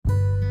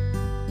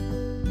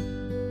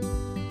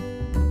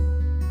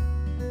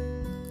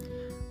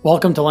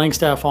Welcome to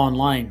Langstaff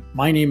Online.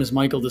 My name is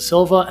Michael Da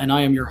Silva, and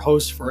I am your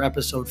host for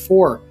episode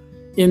 4.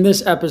 In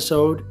this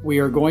episode, we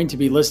are going to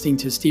be listening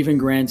to Stephen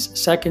Grant's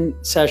second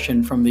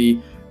session from the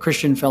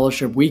Christian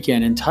Fellowship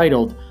Weekend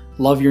entitled,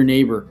 Love Your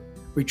Neighbor.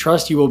 We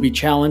trust you will be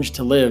challenged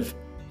to live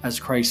as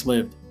Christ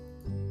lived.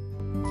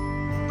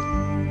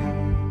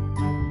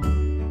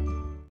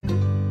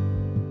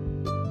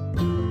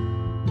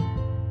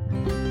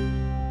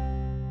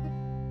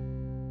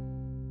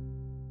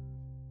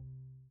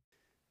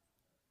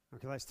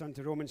 Okay, let's turn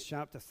to Romans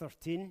chapter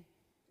 13,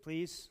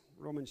 please.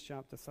 Romans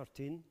chapter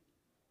 13.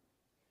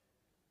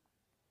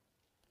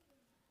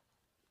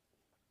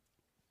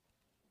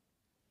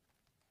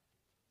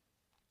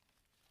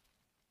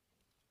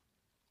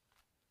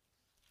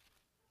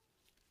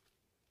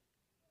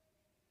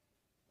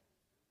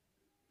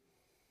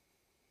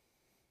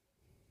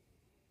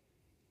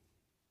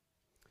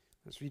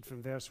 Let's read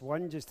from verse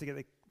 1 just to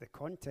get the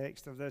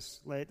context of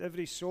this. Let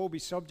every soul be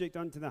subject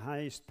unto the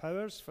highest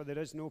powers, for there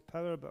is no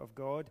power but of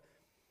God.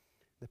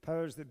 The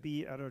powers that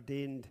be are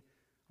ordained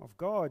of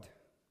God.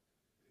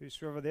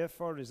 Whosoever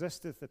therefore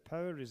resisteth the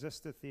power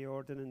resisteth the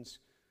ordinance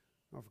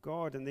of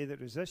God, and they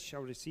that resist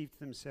shall receive to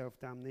themselves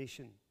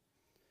damnation.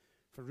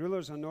 For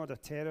rulers are not a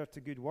terror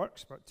to good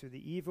works, but to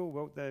the evil.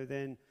 Wilt thou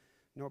then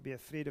not be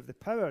afraid of the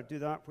power? Do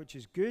that which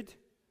is good,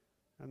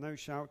 and thou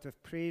shalt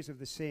have praise of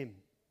the same.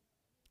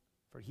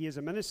 For he is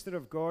a minister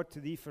of God to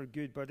thee for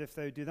good. But if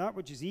thou do that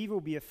which is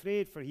evil, be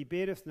afraid, for he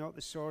beareth not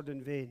the sword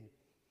in vain.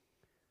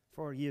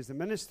 For he is the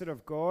minister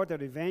of God, a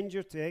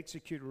revenger to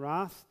execute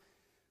wrath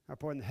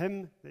upon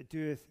him that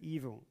doeth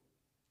evil.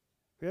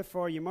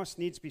 Wherefore you must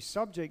needs be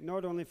subject,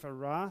 not only for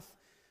wrath,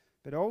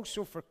 but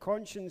also for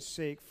conscience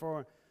sake.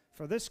 For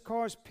this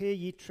cause pay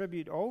ye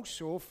tribute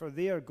also, for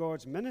they are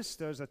God's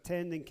ministers,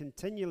 attending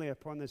continually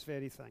upon this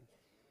very thing.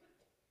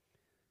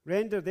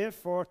 Render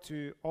therefore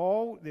to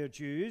all their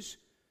dues,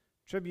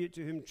 tribute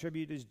to whom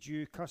tribute is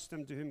due,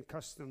 custom to whom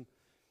custom,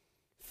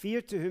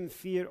 fear to whom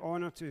fear,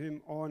 honor to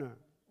whom honor.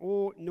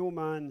 Owe no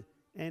man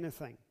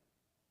anything,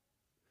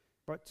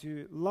 but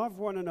to love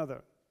one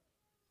another.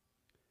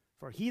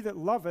 For he that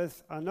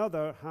loveth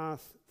another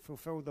hath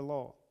fulfilled the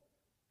law.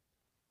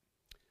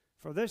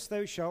 For this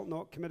thou shalt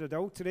not commit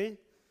adultery,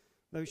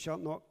 thou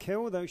shalt not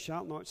kill, thou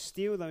shalt not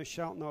steal, thou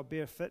shalt not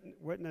bear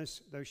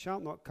witness, thou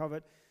shalt not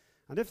covet.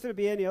 And if there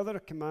be any other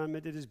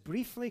commandment, it is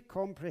briefly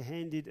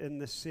comprehended in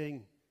this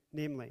saying,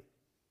 namely,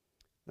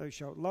 thou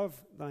shalt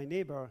love thy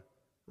neighbor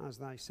as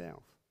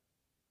thyself.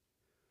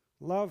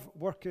 Love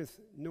worketh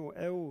no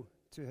ill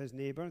to his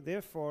neighbor.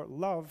 Therefore,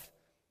 love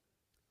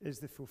is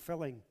the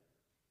fulfilling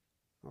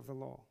of the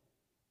law.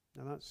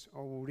 Now, that's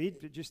all we'll read,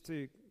 but just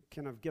to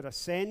kind of get a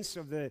sense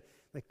of the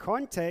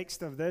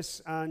context of this,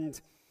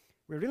 and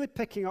we're really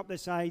picking up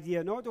this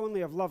idea not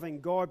only of loving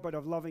God, but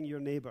of loving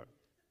your neighbor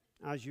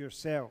as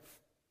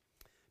yourself.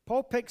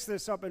 Paul picks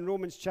this up in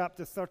Romans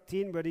chapter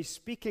 13, where he's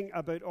speaking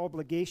about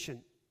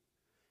obligation.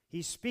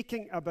 He's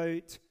speaking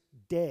about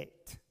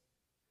debt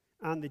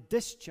and the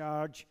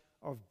discharge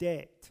of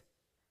debt.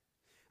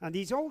 And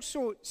he's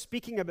also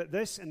speaking about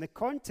this in the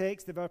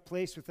context of our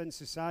place within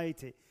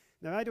society.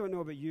 Now, I don't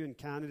know about you in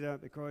Canada,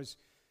 because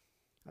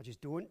I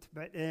just don't,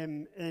 but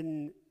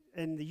in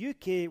the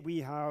UK we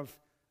have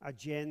a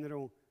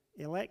general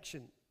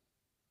election,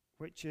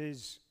 which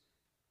is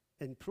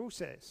in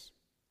process.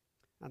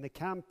 And the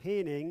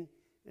campaigning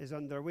is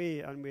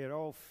underway, and we're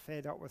all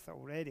fed up with it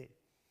already.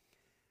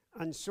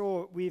 And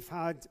so we've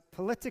had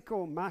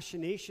political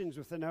machinations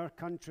within our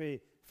country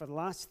for the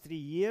last 3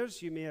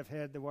 years. You may have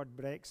heard the word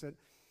Brexit,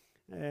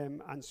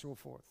 and so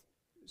forth.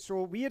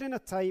 So we are in a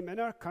time in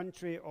our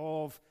country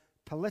of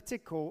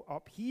political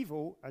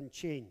upheaval and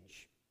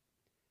change,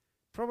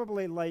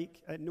 probably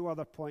like at no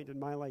other point in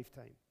my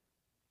lifetime.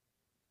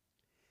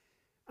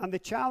 And the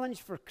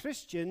challenge for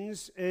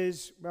Christians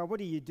is, well, what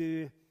do you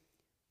do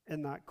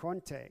in that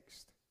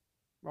context?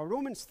 Well,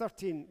 Romans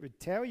 13 would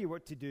tell you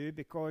what to do,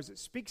 because it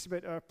speaks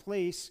about our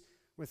place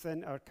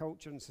within our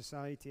culture and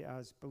society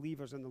as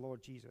believers in the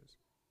Lord Jesus.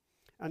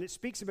 And it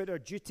speaks about our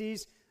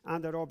duties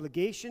and our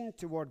obligation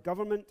toward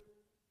government,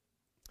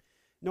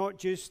 not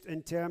just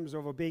in terms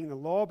of obeying the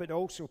law, but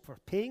also for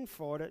paying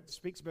for it. It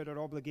speaks about our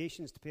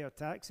obligations to pay our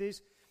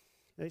taxes.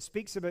 It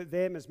speaks about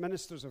them as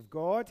ministers of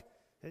God.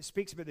 It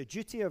speaks about the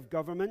duty of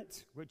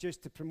government, which is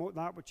to promote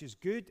that which is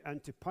good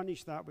and to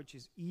punish that which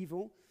is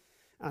evil.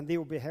 And they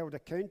will be held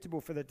accountable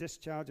for the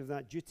discharge of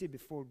that duty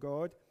before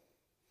God.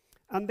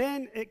 And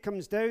then it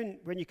comes down,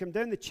 when you come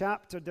down the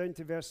chapter, down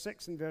to verse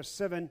 6 and verse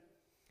 7,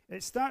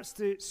 it starts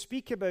to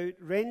speak about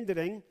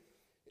rendering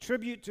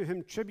tribute to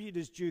whom tribute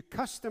is due,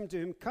 custom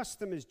to whom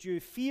custom is due,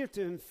 fear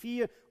to whom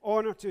fear,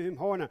 honor to whom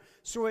honor.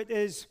 So it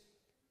is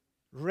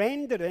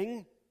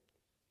rendering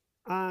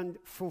and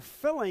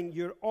fulfilling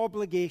your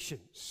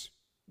obligations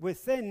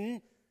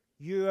within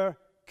your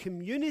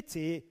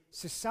community,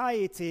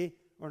 society,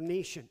 or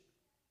nation.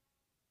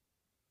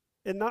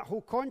 In that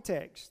whole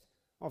context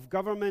of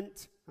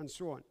government and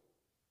so on.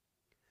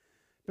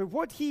 But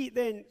what he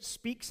then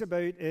speaks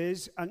about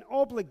is an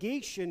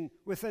obligation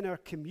within our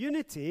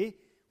community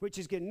which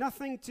has got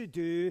nothing to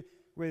do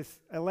with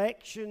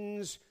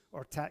elections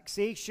or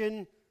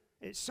taxation.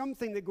 It's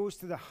something that goes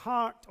to the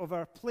heart of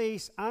our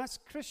place as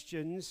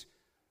Christians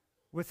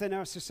within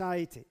our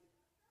society.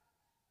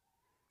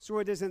 So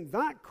it is in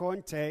that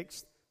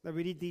context that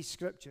we read these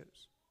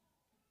scriptures.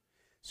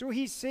 So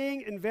he's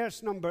saying in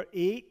verse number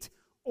 8,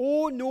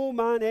 owe no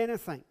man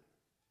anything,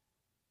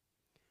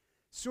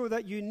 so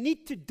that you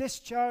need to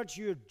discharge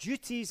your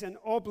duties and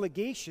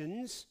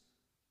obligations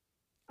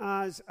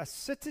as a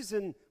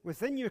citizen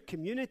within your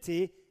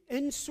community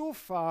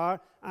insofar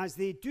as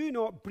they do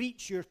not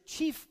breach your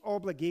chief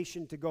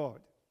obligation to God.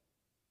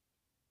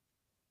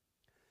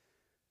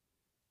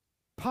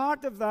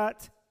 Part of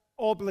that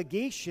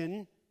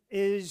obligation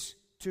is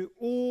to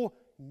owe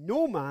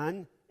no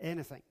man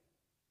anything.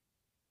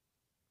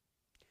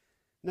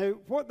 Now,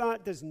 what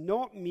that does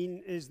not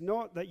mean is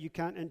not that you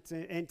can't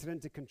enter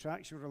into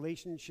contractual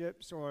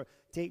relationships or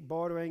take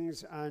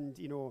borrowings and,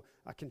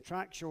 a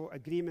contractual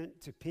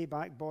agreement to pay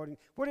back borrowing.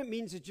 What it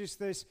means is just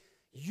this: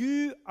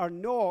 you are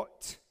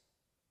not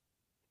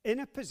in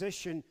a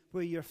position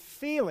where you're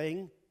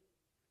failing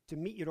to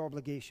meet your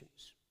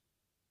obligations.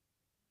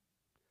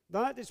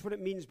 That is what it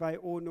means by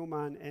owe no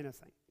man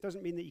anything. It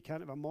doesn't mean that you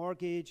can't have a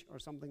mortgage or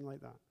something like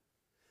that.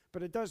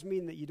 But it does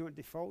mean that you don't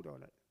default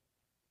on it.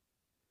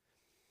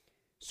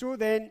 So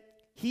then,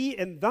 he,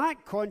 in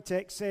that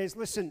context, says,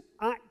 listen,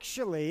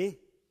 actually,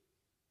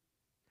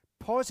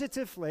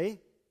 positively,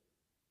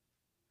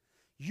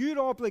 your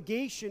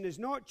obligation is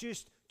not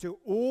just to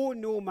owe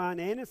no man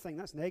anything,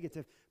 that's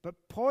negative, but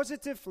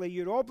positively,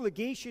 your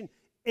obligation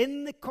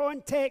in the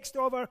context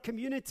of our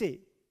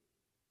community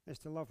is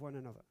to love one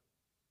another.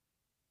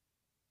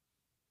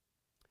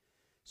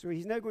 So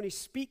he's now going to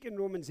speak in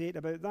Romans 8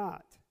 about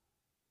that,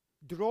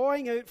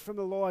 drawing out from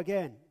the law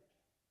again.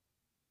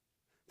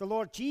 The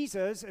Lord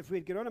Jesus, if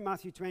we'd get on to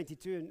Matthew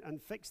 22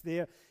 and fix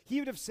there, he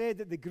would have said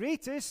that the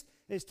greatest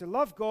is to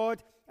love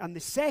God and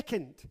the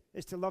second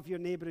is to love your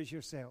neighbor as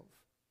yourself.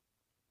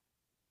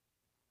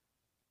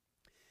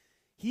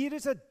 Here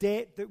is a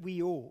debt that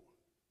we owe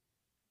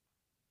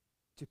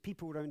to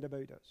people round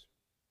about us.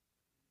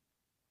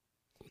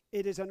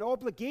 It is an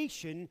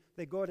obligation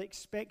that God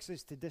expects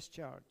us to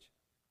discharge,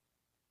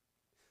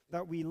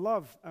 that we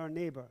love our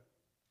neighbor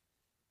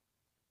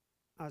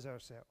as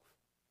ourselves.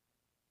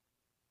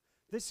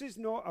 This is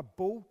not a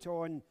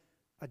bolt-on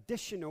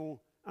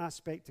additional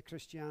aspect to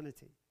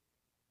Christianity.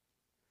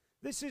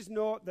 This is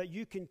not that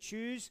you can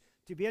choose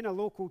to be in a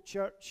local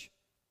church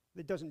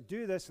that doesn't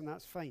do this and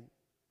that's fine.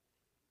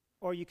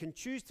 Or you can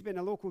choose to be in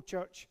a local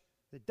church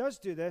that does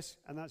do this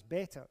and that's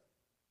better.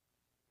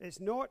 It's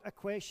not a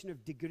question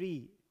of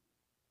degree.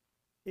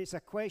 It's a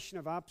question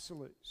of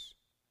absolutes.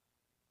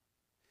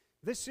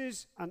 This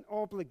is an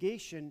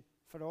obligation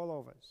for all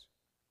of us.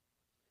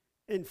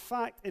 In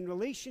fact, in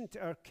relation to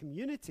our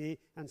community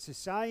and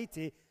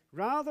society,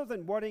 rather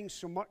than worrying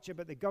so much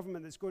about the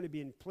government that's going to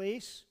be in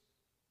place,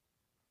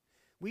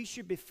 we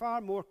should be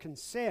far more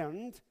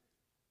concerned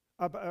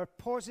about our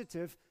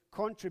positive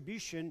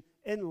contribution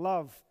in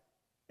love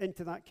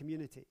into that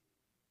community,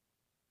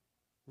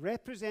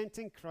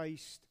 representing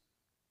Christ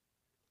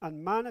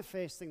and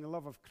manifesting the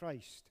love of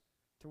Christ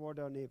toward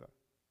our neighbor.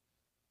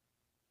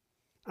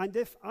 And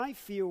if I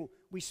feel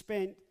we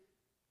spent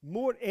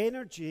more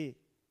energy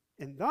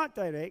in that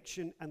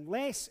direction and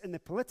less in the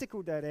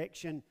political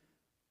direction,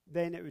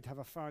 then it would have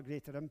a far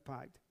greater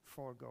impact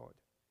for God.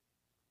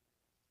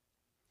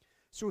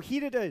 So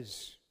here it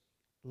is.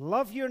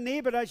 Love your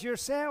neighbor as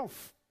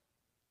yourself.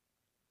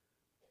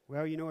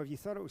 Well, if you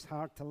thought it was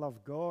hard to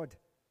love God,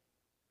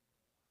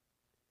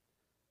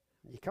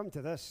 you come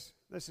to this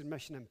is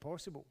mission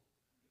impossible.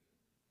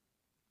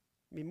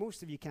 I mean,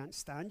 most of you can't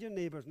stand your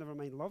neighbors, never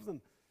mind love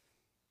them.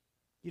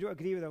 You don't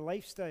agree with their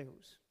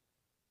lifestyles.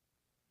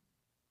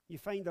 You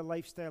find their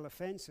lifestyle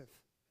offensive,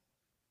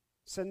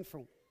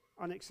 sinful,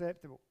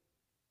 unacceptable.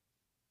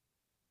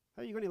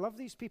 How are you going to love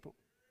these people?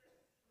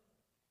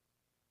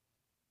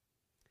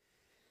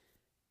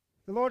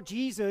 The Lord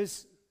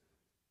Jesus,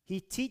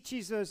 he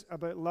teaches us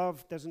about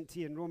love, doesn't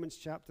he, in Romans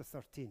chapter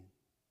 13.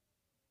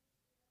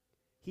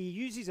 He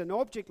uses an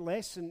object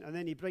lesson and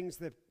then he brings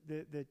the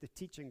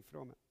teaching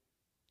from it.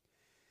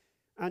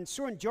 And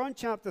so in John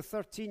chapter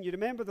 13, you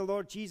remember the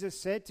Lord Jesus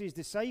said to his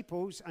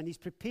disciples, and he's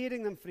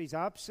preparing them for his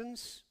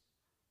absence,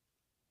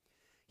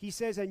 he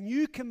says, a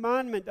new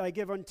commandment I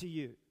give unto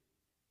you,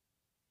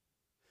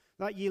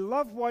 that ye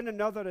love one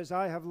another as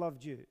I have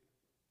loved you.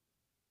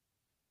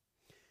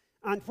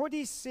 And what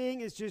he's saying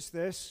is just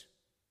this: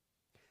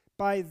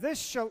 by this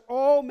shall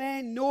all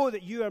men know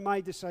that you are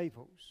my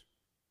disciples,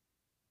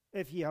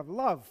 if ye have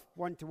love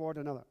one toward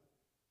another.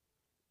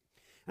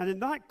 And in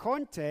that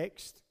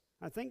context,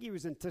 I think he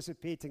was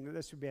anticipating that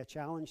this would be a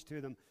challenge to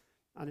them,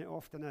 and it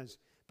often is.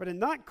 But in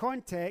that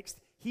context,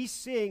 he's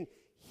saying,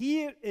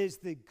 here is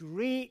the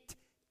great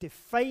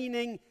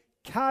defining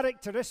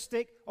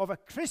characteristic of a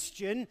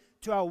Christian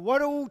to a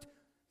world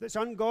that's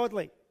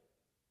ungodly.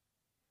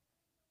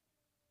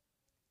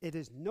 It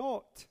is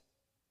not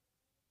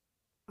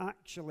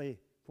actually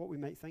what we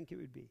might think it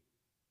would be.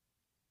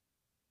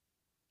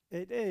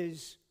 It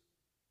is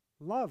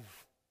love.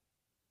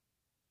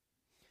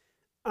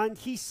 And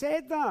he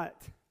said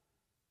that,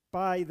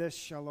 by this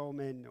shall all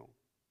men know.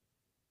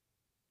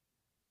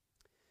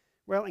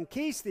 Well, in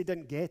case they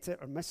didn't get it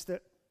or missed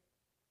it,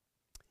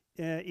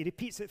 he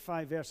repeats it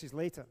 5 verses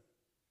later.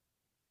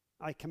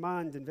 I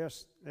command, in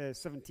verse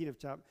 17 of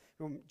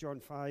John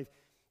 5,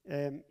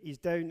 he's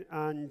down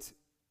and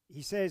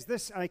he says,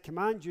 this I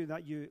command you,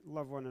 that you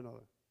love one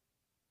another.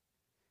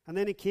 And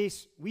then in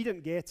case we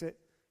didn't get it,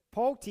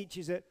 Paul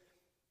teaches it,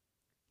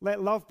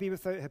 let love be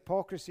without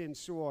hypocrisy, and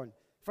so on.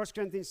 1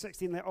 Corinthians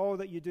 16, let all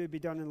that you do be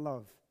done in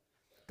love.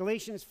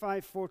 Galatians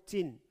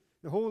 5:14,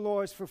 the whole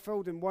law is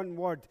fulfilled in one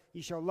word,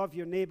 you shall love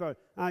your neighbor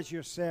as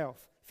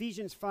yourself.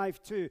 Ephesians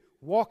 5:2,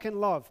 walk in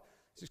love.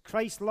 This is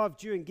Christ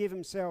loved you and gave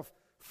himself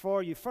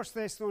for you. 1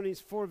 Thessalonians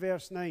 4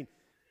 verse 9.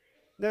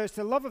 Now as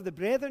to love of the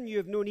brethren, you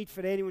have no need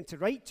for anyone to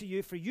write to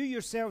you, for you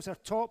yourselves are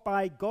taught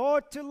by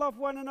God to love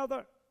one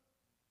another.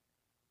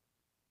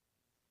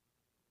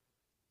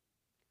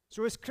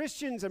 So as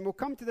Christians, and we'll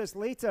come to this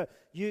later,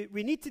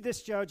 we need to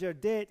discharge our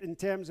debt in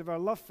terms of our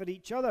love for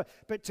each other.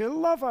 But to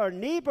love our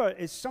neighbor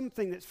is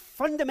something that's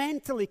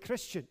fundamentally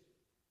Christian.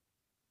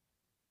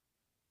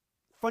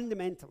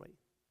 Fundamentally.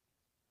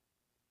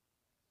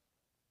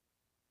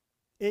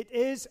 It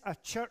is a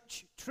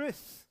church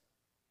truth.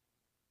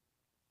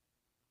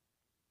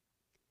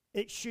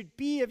 It should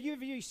be. Have you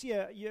ever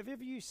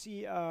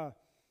see a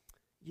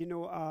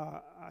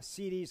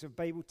series of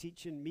Bible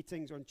teaching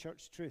meetings on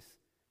church truth?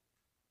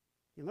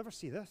 You'll never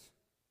see this.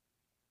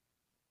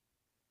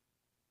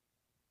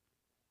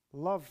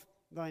 Love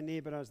thy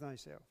neighbor as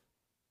thyself.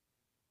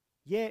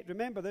 Yet,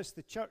 remember this,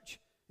 the church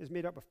is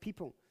made up of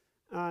people,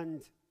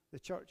 and the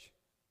church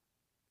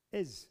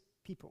is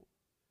people.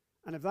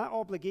 And if that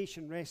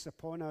obligation rests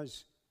upon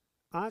us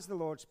as the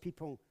Lord's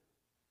people,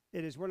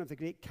 it is one of the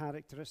great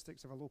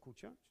characteristics of a local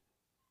church,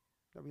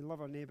 that we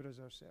love our neighbor as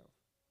ourselves.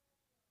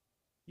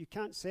 You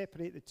can't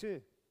separate the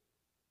two.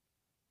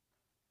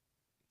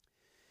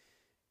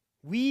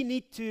 We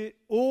need to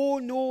owe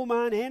no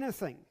man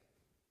anything,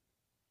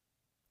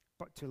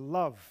 but to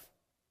love.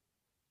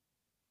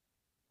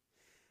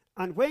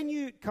 And when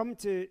you come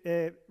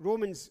to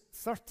Romans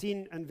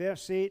 13 and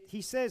verse 8,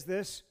 he says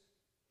this,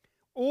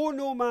 owe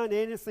no man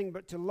anything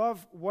but to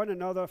love one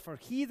another, for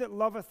he that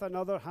loveth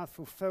another hath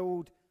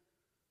fulfilled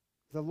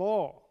the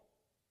law.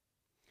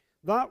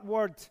 That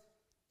word,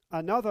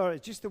 another,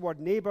 is just the word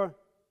neighbor,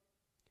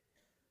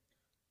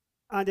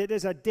 and it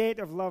is a debt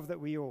of love that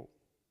we owe.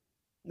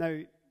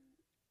 Now,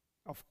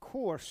 of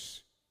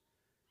course,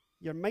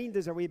 your mind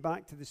is away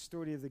back to the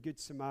story of the Good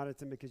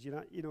Samaritan, because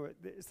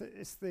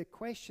it's the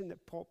question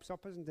that pops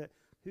up, isn't it?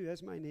 Who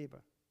is my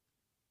neighbor?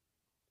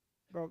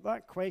 Well,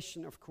 that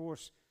question, of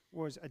course,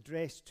 was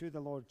addressed to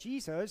the Lord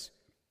Jesus.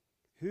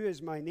 Who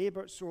is my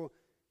neighbor? So,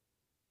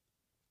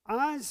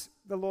 as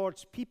the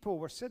Lord's people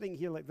were sitting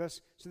here like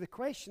this, so the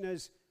question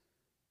is,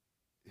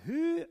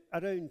 who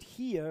around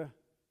here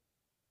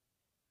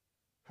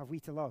have we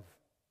to love?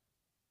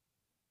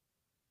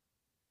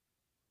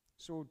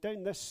 So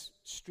down this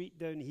street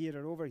down here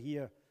or over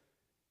here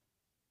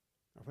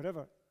or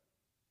wherever,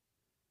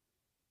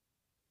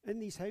 in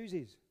these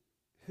houses,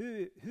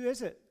 who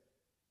is it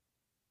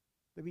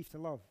that we've to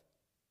love?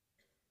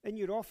 In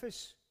your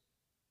office?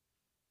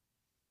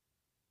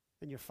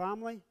 In your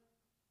family?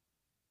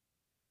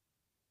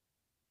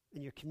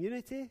 In your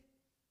community?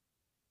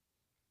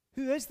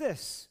 Who is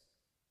this?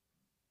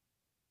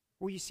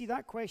 Well, you see,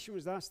 that question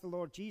was asked the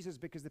Lord Jesus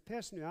because the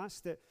person who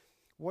asked it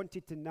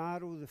wanted to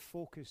narrow the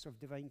focus of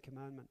divine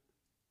commandment.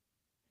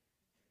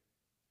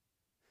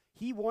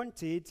 He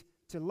wanted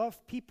to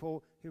love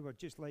people who were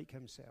just like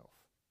himself.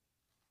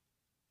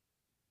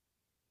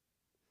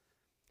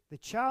 The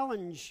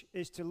challenge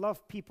is to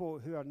love people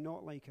who are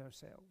not like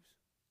ourselves.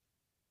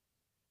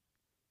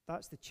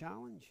 That's the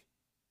challenge.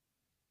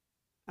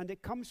 And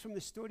it comes from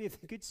the story of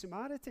the Good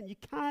Samaritan. You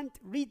can't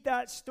read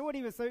that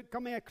story without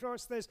coming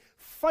across this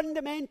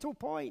fundamental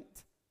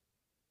point.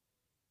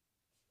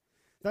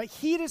 That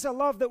here is a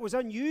love that was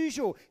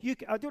unusual.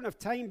 I don't have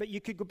time, but you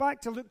could go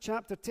back to Luke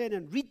chapter 10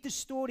 and read the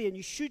story, and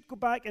you should go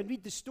back and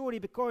read the story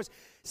because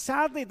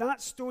sadly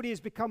that story has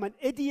become an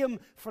idiom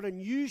for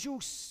unusual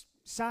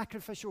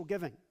sacrificial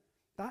giving.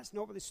 That's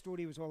not what the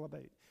story was all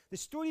about. The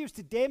story was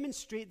to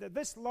demonstrate that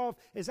this love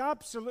is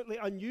absolutely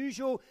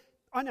unusual,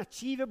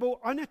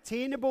 unachievable,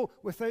 unattainable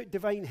without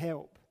divine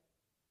help.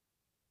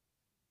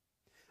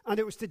 And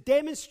it was to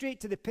demonstrate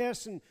to the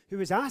person who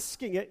was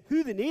asking it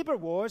who the neighbor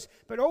was,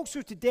 but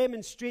also to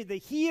demonstrate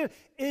that here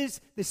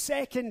is the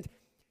second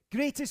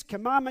greatest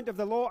commandment of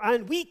the law,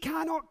 and we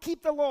cannot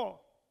keep the law.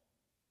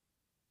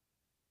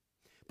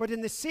 But in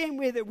the same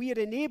way that we are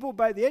enabled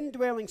by the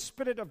indwelling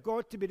Spirit of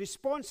God to be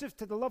responsive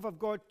to the love of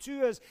God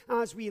to us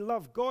as we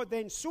love God,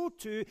 then so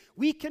too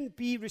we can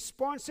be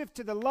responsive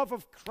to the love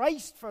of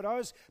Christ for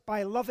us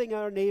by loving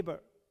our neighbor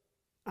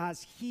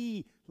as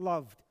he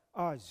loved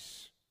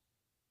us.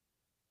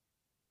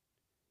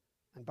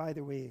 And by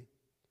the way,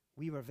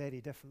 we were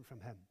very different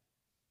from him.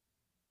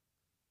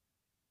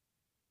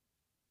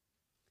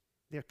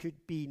 There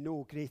could be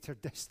no greater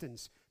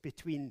distance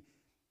between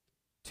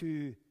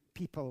two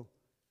people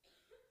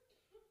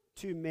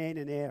two men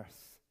on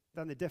earth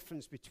than the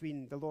difference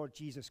between the Lord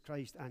Jesus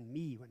Christ and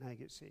me when I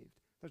get saved.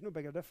 There's no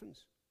bigger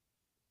difference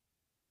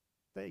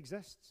that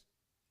exists.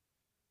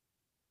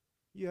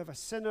 You have a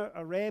sinner,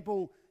 a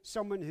rebel,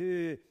 someone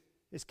who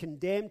is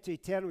condemned to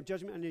eternal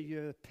judgment, and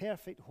you're the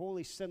perfect,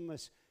 holy,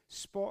 sinless,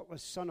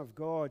 spotless Son of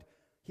God.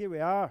 Here we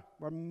are.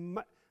 We're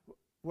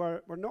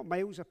not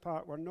miles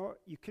apart.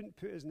 You couldn't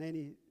put us in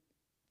any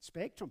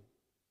spectrum.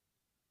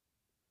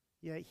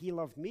 Yet he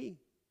loved me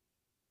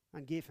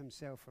and gave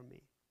himself for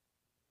me.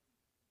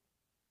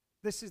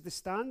 This is the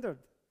standard.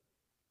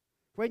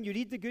 When you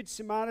read the Good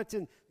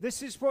Samaritan,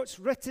 this is what's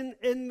written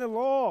in the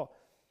law.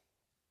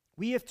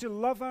 We have to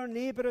love our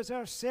neighbor as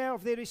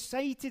ourselves. They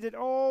recited it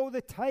all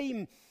the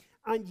time.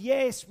 And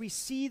yes, we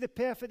see the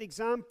perfect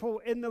example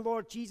in the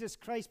Lord Jesus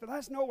Christ, but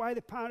that's not why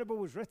the parable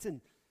was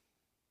written.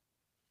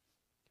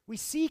 We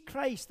see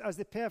Christ as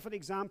the perfect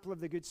example of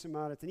the Good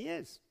Samaritan. He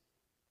is.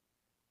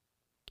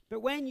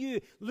 But when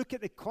you look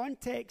at the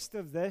context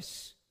of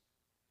this,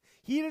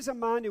 here is a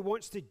man who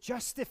wants to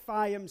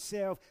justify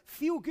himself,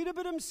 feel good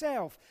about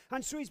himself.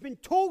 And so he's been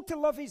told to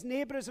love his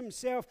neighbor as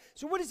himself.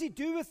 So what does he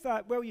do with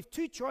that? Well, you have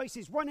two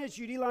choices. One is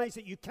you realize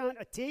that you can't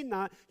attain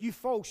that. You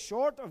fall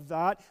short of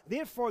that.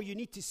 Therefore, you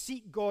need to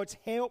seek God's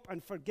help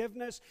and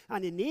forgiveness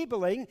and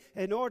enabling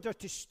in order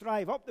to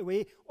strive up the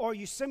way, or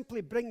you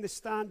simply bring the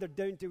standard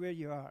down to where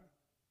you are.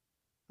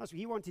 That's what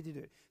he wanted to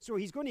do. So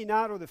he's going to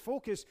narrow the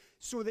focus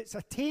so that it's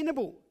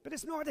attainable, but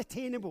it's not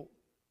attainable.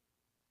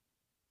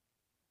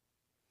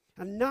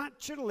 And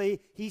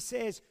naturally, he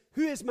says,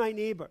 who is my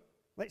neighbor?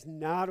 Let's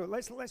narrow it.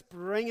 Let's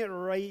bring it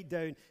right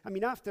down. I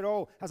mean, after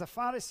all, as a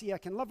Pharisee, I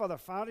can love other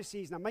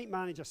Pharisees, and I might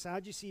manage a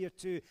Sadducee or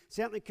two.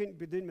 Certainly couldn't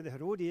be doing with the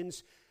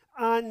Herodians.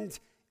 And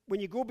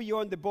when you go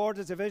beyond the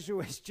borders of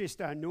Israel, it's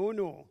just a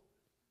no-no.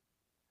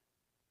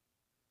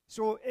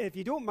 So if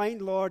you don't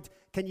mind, Lord,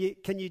 can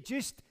you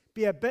just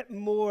be a bit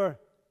more,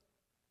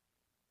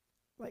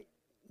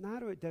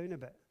 narrow it down a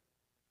bit?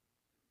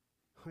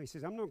 He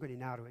says, I'm not going to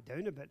narrow it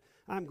down a bit.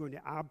 I'm going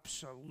to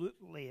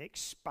absolutely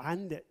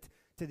expand it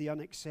to the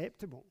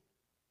unacceptable.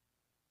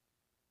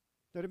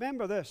 Now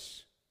remember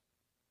this,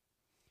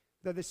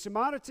 that the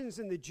Samaritans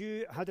and the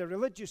Jew had a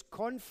religious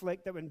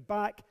conflict that went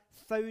back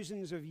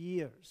thousands of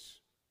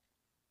years.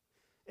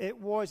 It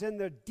was in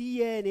their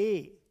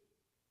DNA.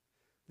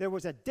 There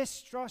was a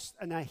distrust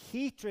and a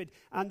hatred,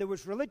 and there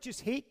was religious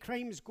hate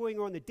crimes going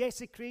on. The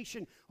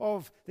desecration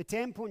of the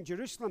temple in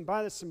Jerusalem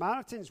by the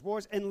Samaritans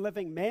was in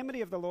living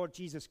memory of the Lord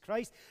Jesus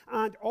Christ.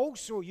 And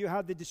also you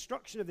had the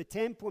destruction of the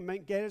temple in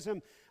Mount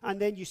Gerizim. And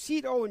then you see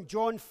it all in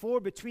John 4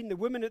 between the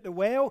woman at the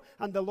well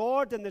and the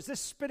Lord. And there's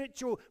this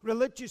spiritual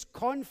religious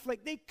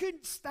conflict. They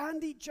couldn't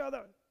stand each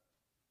other.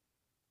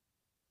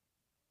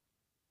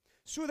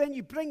 So then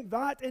you bring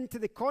that into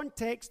the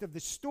context of the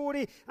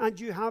story, and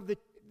you have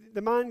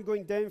the man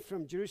going down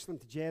from Jerusalem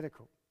to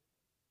Jericho.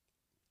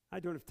 I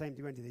don't have time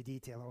to go into the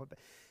detail of it,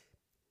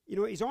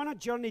 but he's on a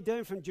journey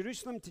down from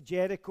Jerusalem to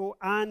Jericho,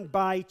 and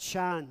by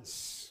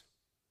chance,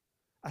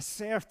 I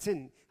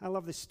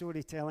love the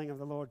storytelling of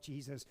the Lord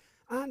Jesus,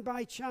 and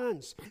by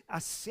chance, a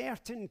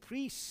certain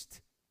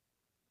priest,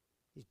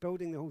 he's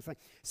building the whole thing,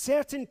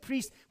 certain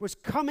priest was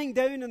coming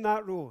down on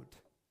that road.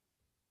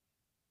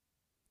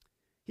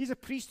 He's a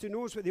priest who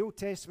knows what the Old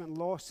Testament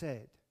law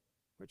said,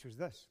 which was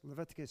this,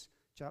 Leviticus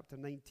chapter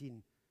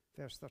 19,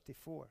 verse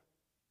 34.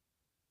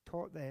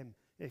 Taught them,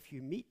 if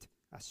you meet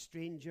a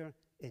stranger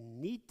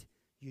in need,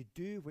 you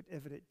do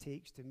whatever it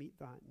takes to meet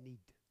that need.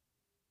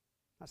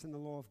 That's in the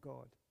law of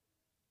God.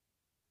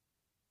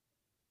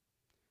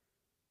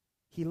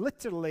 He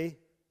literally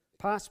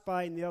passed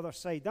by on the other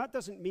side. That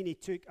doesn't mean he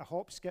took a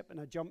hop, skip, and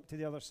a jump to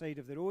the other side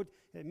of the road.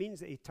 It means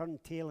that he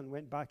turned tail and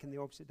went back in the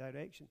opposite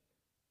direction.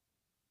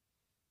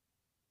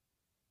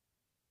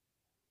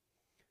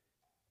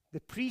 The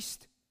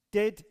priest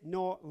did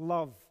not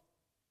love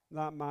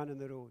that man on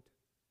the road.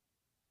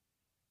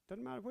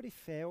 Doesn't matter what he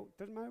felt,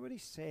 doesn't matter what he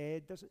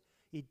said,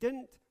 he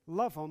didn't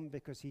love him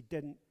because he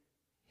didn't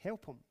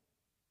help him.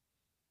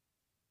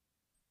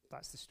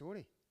 That's the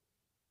story.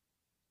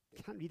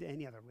 You can't read it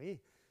any other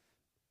way.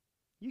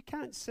 You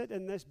can't sit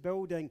in this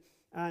building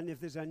and if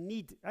there's a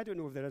need, I don't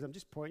know if there is, I'm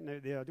just pointing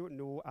out there, I don't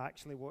know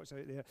actually what's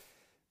out there.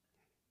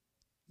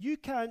 You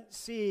can't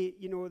say,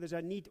 there's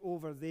a need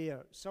over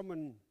there.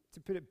 Someone, to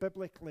put it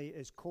biblically,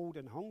 is cold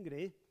and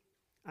hungry,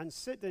 and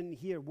sit in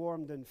here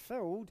warmed and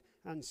filled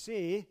and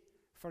say,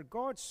 for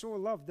God so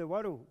loved the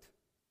world.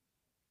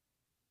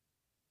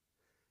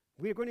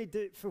 We're going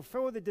to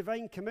fulfill the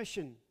divine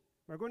commission.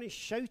 We're going to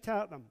shout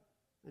at them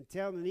and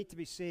tell them they need to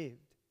be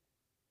saved.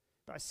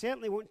 But I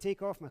certainly won't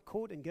take off my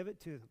coat and give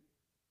it to them.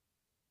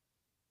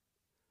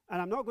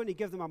 And I'm not going to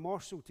give them a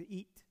morsel to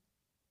eat.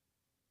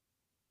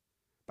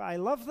 But I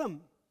love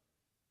them.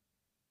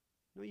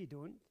 No, you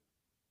don't.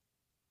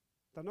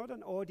 They're not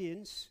an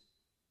audience.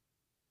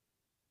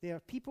 They are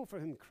people for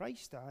whom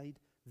Christ died.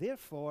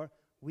 Therefore,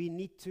 we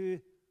need to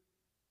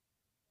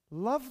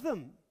love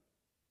them.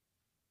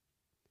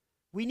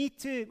 We're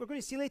going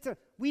to see later,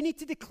 we need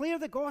to declare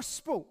the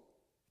gospel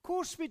Of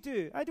course we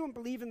do. I don't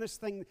believe in this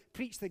thing,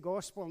 preach the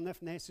gospel and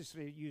if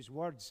necessary, use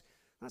words.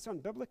 That's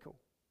unbiblical.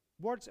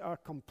 Words are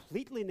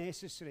completely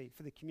necessary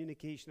for the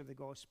communication of the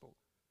gospel.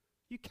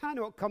 You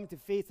cannot come to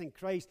faith in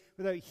Christ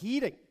without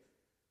hearing.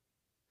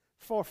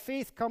 For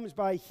faith comes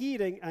by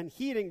hearing, and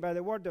hearing by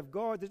the word of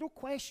God. There's no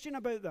question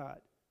about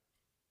that.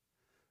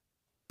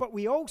 But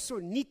we also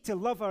need to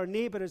love our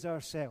neighbor as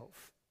ourselves.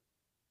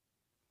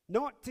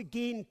 Not to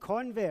gain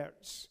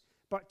converts,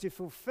 but to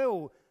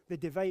fulfill the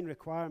divine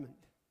requirement.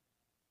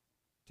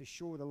 To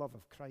show the love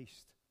of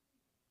Christ.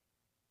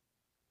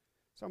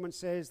 Someone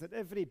says that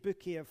every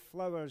bouquet of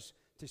flowers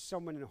to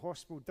someone in a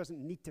hospital doesn't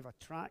need to have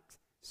a tract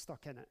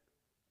stuck in it.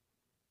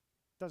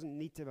 Doesn't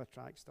need to have a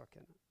tract stuck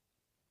in it.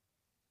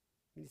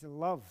 We need to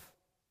love.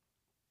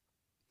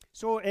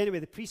 So anyway,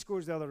 the priest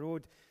goes the other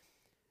road.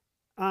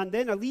 And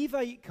then a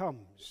Levite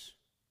comes.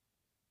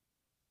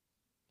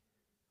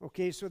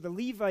 Okay, so the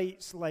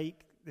Levite's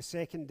like the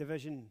second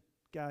division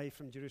guy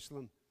from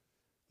Jerusalem.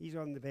 He's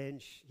on the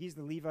bench. He's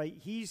the Levite.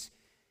 He's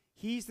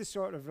the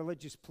sort of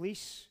religious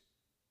police.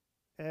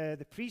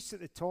 The priest's at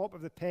the top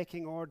of the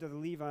pecking order. The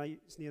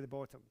Levite's near the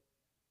bottom.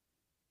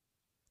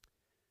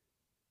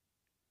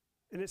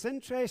 And it's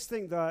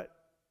interesting that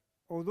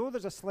although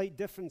there's a slight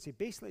difference, he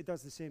basically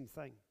does the same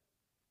thing.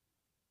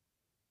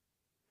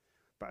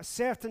 But a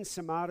certain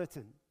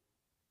Samaritan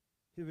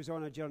who was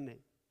on a journey.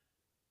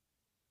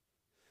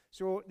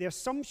 So the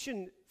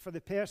assumption for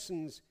the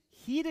persons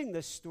hearing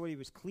this story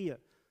was clear.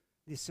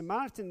 The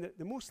Samaritan,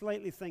 the most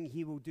likely thing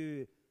he will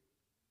do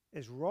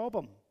is rob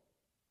him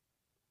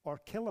or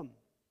kill him.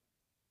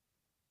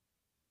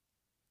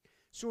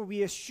 So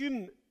we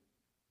assume,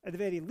 at the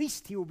very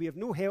least, he will be of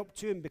no help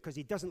to him because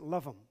he doesn't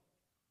love him.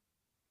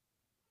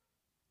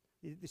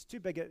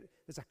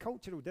 There's a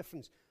cultural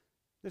difference.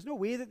 There's no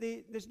way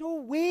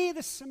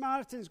the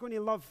Samaritan's going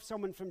to love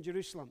someone from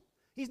Jerusalem.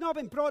 He's not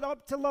been brought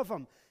up to love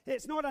him.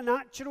 It's not a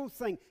natural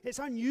thing. It's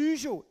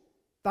unusual.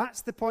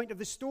 That's the point of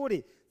the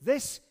story.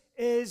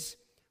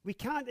 We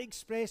can't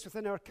express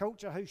within our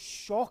culture how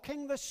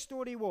shocking this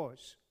story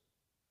was.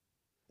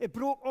 It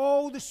broke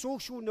all the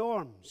social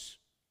norms.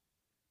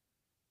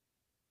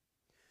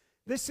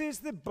 This is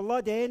the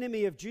blood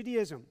enemy of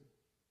Judaism.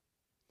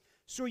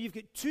 So you've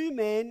got two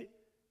men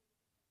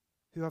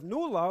who have no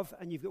love,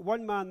 and you've got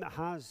one man that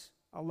has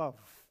a love.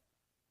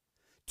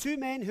 Two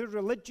men who are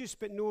religious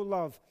but no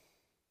love.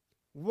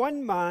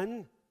 One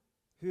man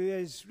who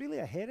is really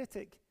a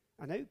heretic,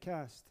 an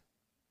outcast,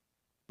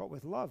 but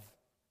with love.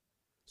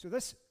 So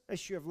this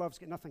issue of love's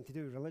got nothing to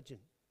do with religion.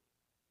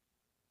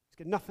 It's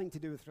got nothing to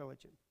do with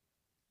religion.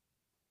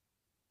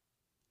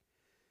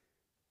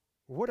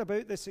 What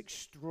about this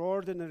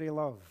extraordinary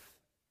love?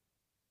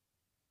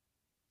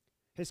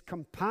 His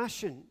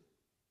compassion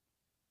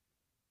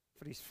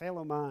for his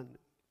fellow man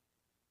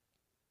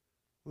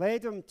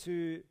led him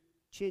to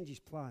change his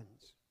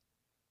plans.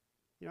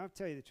 You know, I'll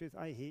tell you the truth,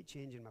 I hate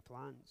changing my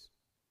plans.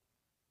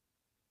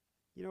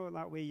 You know,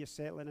 that way you're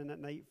settling in at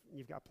night and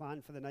you've got a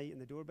plan for the night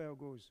and the doorbell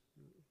goes.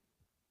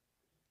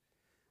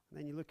 And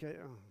then you look at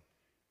it,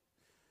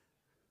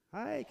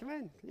 hi, come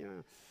in. You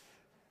know,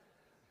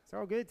 it's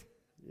all good,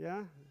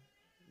 yeah.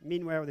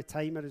 Meanwhile, the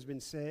timer has been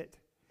set.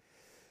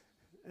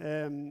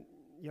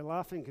 You're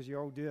laughing because you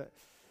all do it.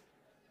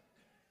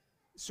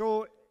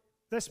 So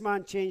this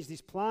man changed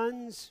his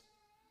plans.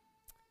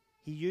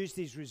 He used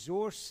his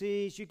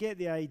resources. You get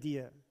the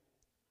idea.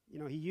 You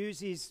know, he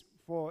uses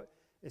what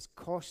is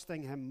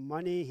costing him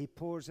money. He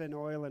pours in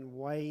oil and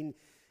wine.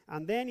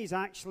 And then he's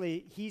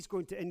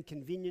going to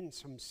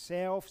inconvenience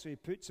himself. So he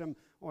puts him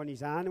on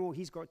his animal.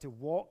 He's got to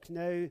walk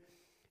now.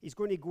 He's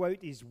going to go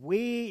out his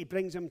way. He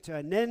brings him to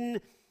an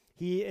inn.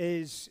 He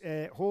is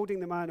holding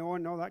the man on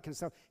and all that kind of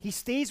stuff. He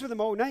stays with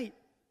him all night.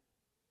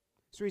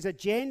 So his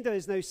agenda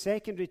is now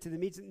secondary to the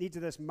needs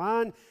of this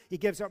man. He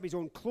gives up his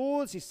own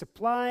clothes, his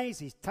supplies,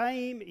 his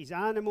time, his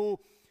animal.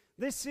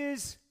 This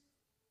is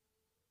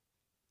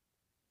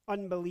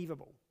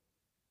unbelievable.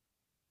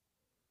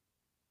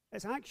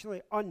 It's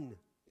actually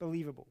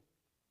unbelievable.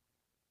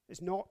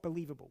 It's not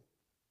believable.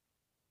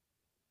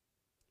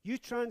 You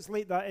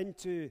translate that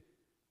into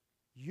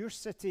your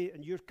city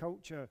and your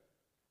culture,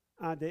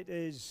 and it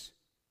is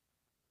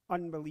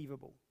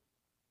unbelievable.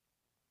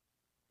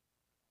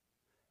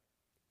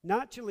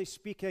 Naturally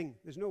speaking,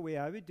 there's no way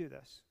I would do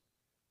this.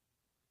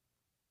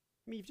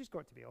 I mean, you've just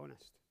got to be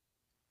honest.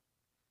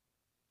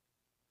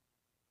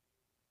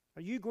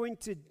 Are you going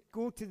to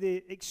go to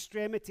the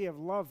extremity of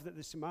love that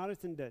the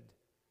Samaritan did?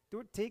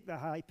 Don't take the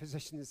high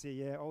position and say,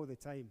 yeah, all the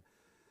time.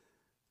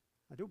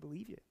 I don't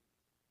believe you.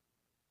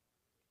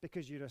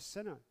 Because you're a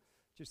sinner,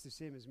 just the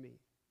same as me.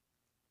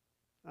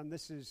 And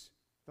this is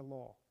the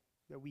law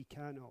that we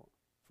cannot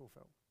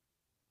fulfill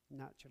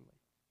naturally.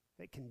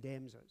 It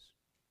condemns us.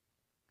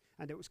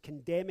 And it was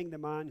condemning the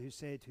man who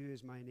said, who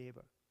is my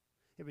neighbor?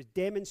 It was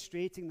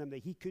demonstrating them that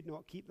he could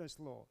not keep this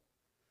law.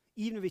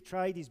 Even if he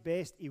tried his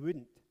best, he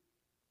wouldn't.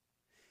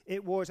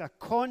 It was a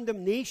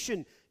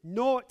condemnation,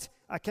 not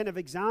a kind of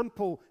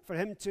example for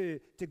him to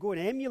go and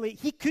emulate.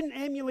 He couldn't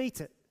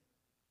emulate it.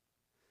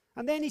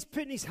 And then he's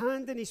putting his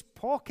hand in his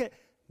pocket.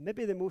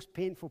 maybe the most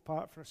painful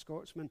part for a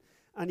Scotsman.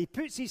 And he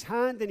puts his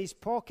hand in his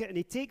pocket and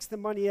he takes the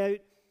money out.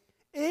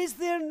 Is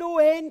there no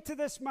end to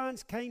this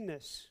man's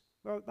kindness?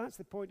 Well, that's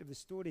the point of the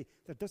story.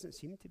 There doesn't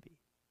seem to be.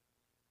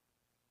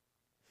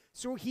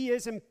 So he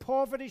is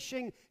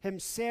impoverishing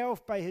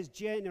himself by his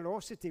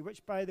generosity,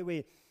 which, by the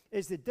way,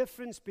 is the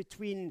difference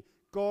between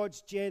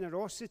God's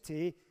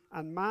generosity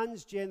and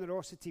man's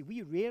generosity.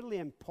 We rarely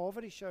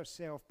impoverish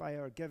ourselves by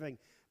our giving,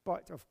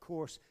 but of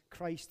course,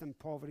 Christ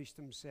impoverished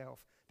himself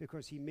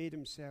because he made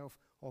himself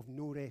of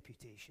no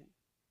reputation.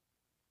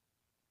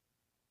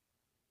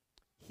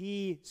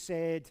 He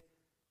said,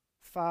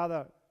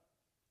 Father,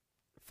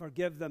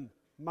 forgive them,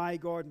 my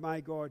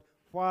God,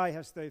 why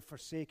hast thou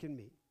forsaken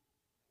me?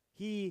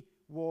 He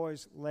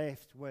was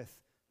left with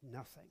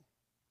nothing,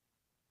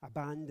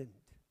 abandoned.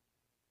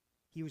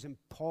 He was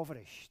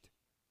impoverished.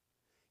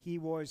 He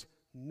was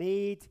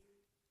made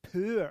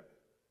poor.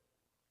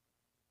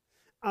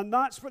 And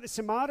that's what the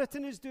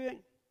Samaritan is doing.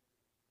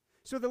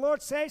 So the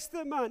Lord says to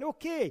the man,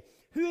 okay,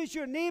 who is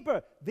your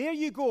neighbor? There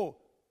you go.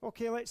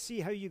 Okay, let's see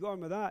how you got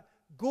on with that.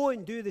 Go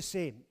and do the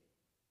same.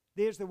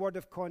 There's the word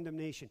of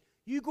condemnation.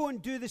 You go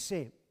and do the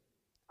same,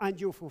 and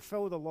you'll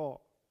fulfill the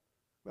law.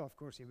 Well, of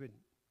course he wouldn't.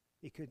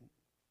 He couldn't.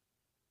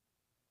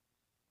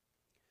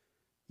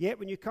 Yet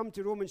when you come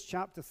to Romans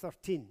chapter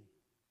 13,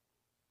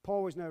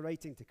 Paul is now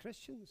writing to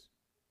Christians.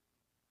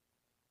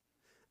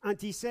 And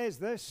he says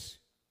this,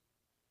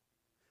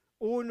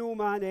 owe no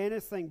man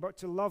anything but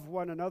to love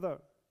one another,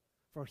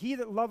 for he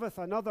that loveth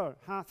another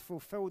hath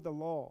fulfilled the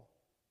law.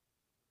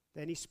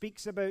 Then he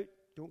speaks about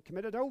don't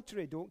commit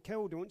adultery, don't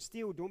kill, don't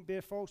steal, don't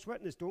bear false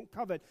witness, don't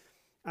covet.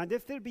 And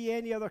if there be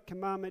any other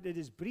commandment, it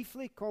is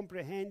briefly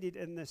comprehended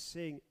in this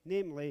saying,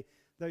 namely,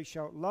 thou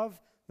shalt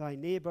love thy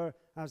neighbor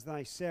as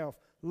thyself.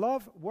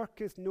 Love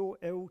worketh no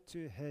ill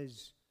to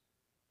his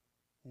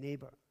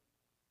neighbor.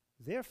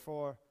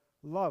 Therefore,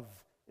 love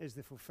is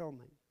the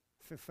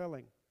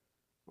fulfilling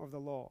of the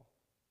law.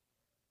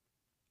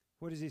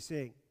 What is he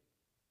saying?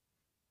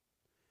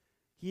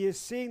 He is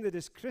saying that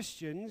as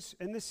Christians,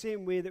 in the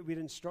same way that we're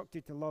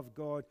instructed to love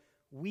God,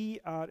 we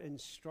are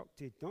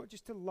instructed not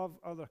just to love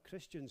other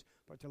Christians,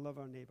 but to love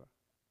our neighbor.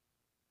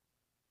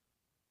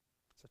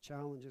 It's a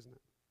challenge, isn't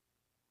it?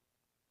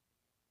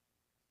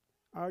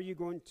 Are you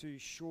going to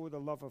show the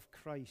love of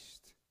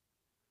Christ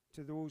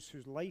to those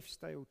whose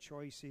lifestyle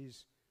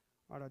choices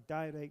are a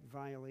direct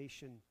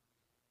violation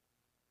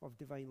of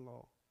divine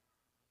law,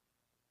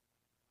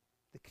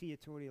 the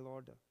creatorial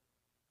order?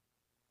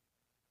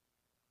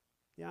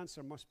 The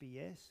answer must be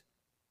yes.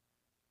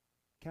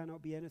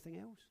 Cannot be anything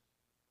else.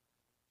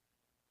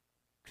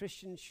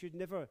 Christians should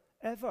never,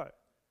 ever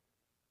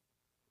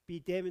be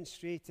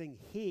demonstrating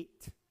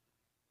hate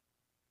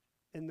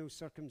in those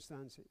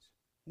circumstances.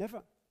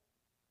 Never.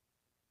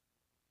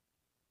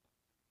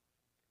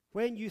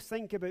 When you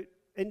think about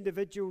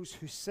individuals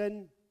who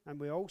sin, and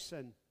we all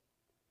sin,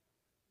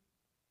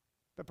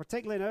 but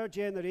particularly in our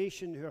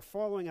generation who are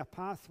following a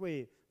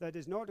pathway that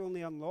is not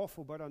only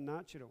unlawful but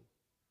unnatural,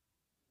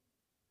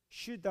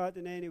 should that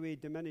in any way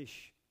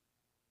diminish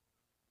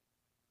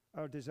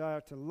our desire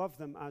to love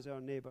them as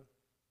our neighbor?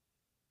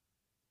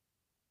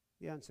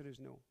 The answer is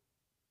no.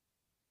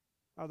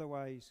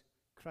 Otherwise,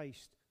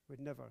 Christ would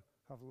never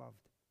have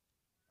loved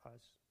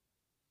us.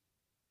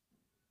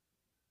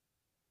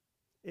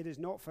 It is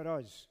not for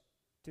us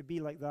to be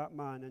like that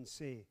man and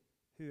say,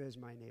 who is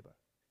my neighbor?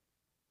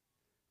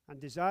 And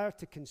desire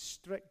to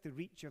constrict the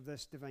reach of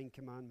this divine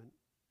commandment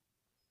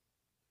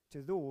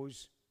to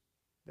those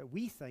that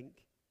we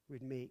think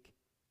would make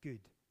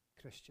good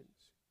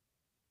Christians.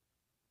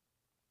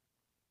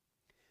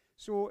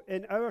 So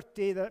in our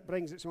day, that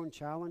brings its own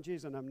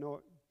challenges, and I'm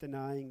not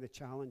denying the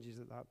challenges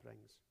that that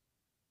brings.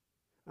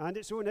 And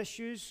its own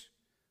issues,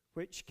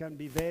 which can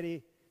be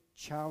very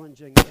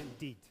challenging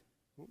indeed.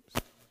 Oops.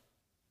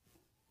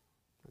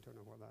 I don't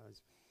know what that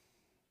is.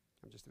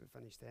 I'm just about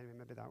finished anyway.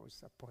 Maybe that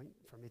was a point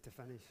for me to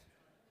finish.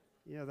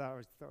 Yeah,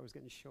 thought I was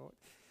getting short.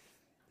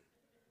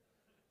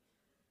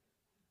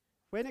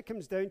 When it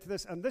comes down to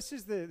this, and this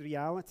is the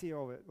reality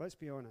of it, let's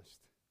be honest.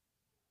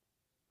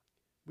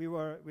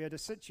 We had a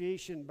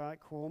situation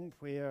back home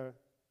where,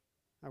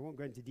 I won't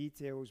go into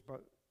details,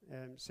 but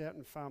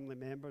certain family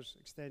members,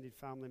 extended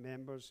family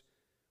members,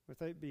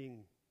 without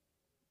being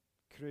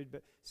crude,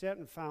 but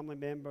certain family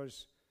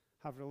members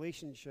have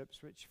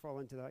relationships which fall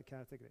into that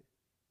category.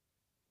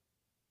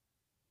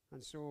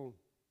 And so,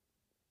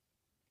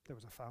 there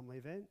was a family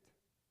event.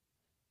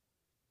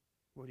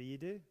 What do you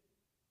do?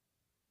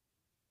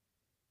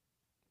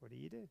 What do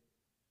you do?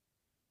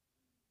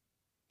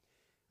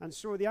 And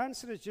so the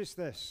answer is just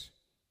this,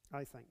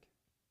 I think.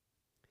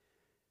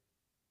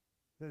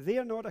 That they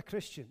are not a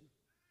Christian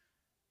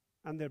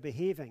and they're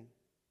behaving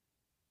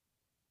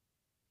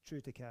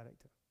true to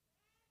character.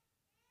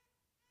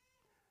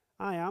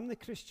 I am the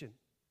Christian.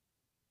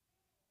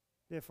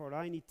 Therefore,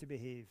 I need to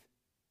behave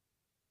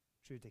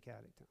true to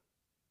character.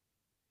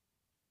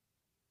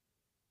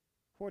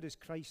 What does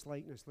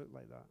Christ-likeness look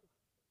like that?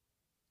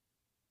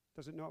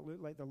 Does it not look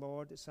like the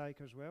Lord at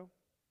Sychar's Well,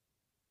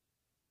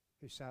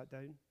 who sat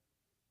down,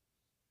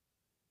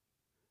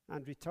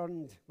 and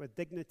returned with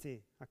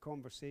dignity a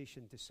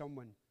conversation to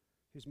someone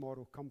whose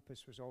moral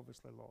compass was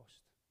obviously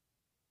lost.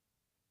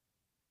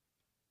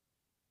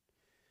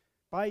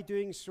 By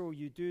doing so,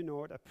 you do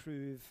not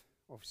approve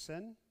of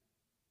sin.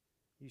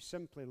 You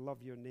simply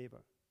love your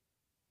neighbor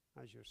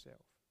as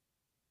yourself.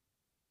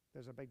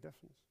 There's a big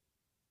difference.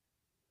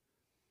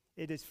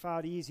 It is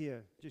far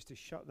easier just to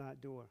shut that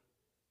door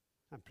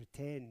and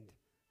pretend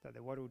that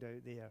the world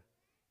out there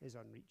is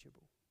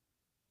unreachable.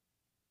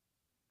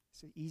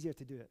 It's easier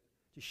to do it.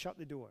 Just shut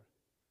the door.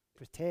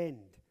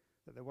 Pretend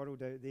that the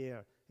world out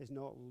there is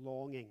not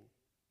longing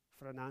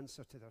for an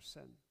answer to their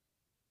sin.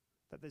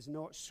 That there's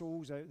not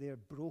souls out there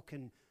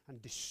broken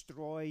and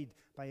destroyed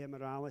by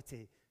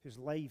immorality, whose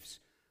lives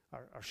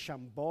are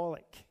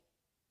shambolic.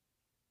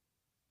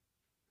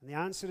 And the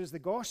answer is the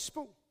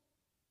gospel.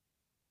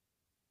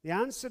 The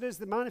answer is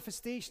the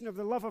manifestation of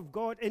the love of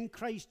God in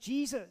Christ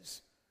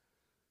Jesus.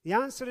 The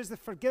answer is the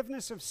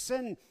forgiveness of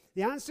sin.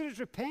 The answer is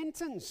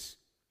repentance.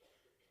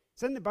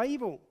 It's in the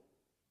Bible.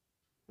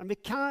 And we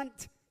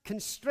can't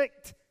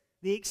constrict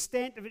the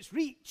extent of its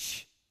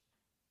reach.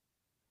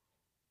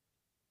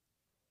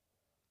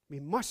 We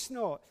must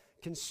not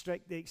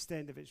constrict the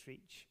extent of its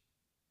reach.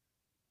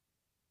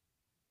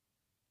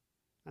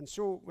 And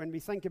so, when we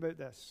think about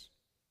this,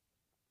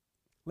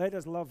 let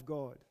us love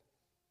God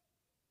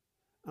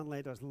and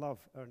let us love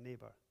our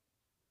neighbor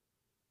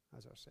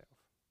as ourselves.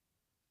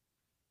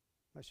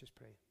 Let's just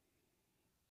pray.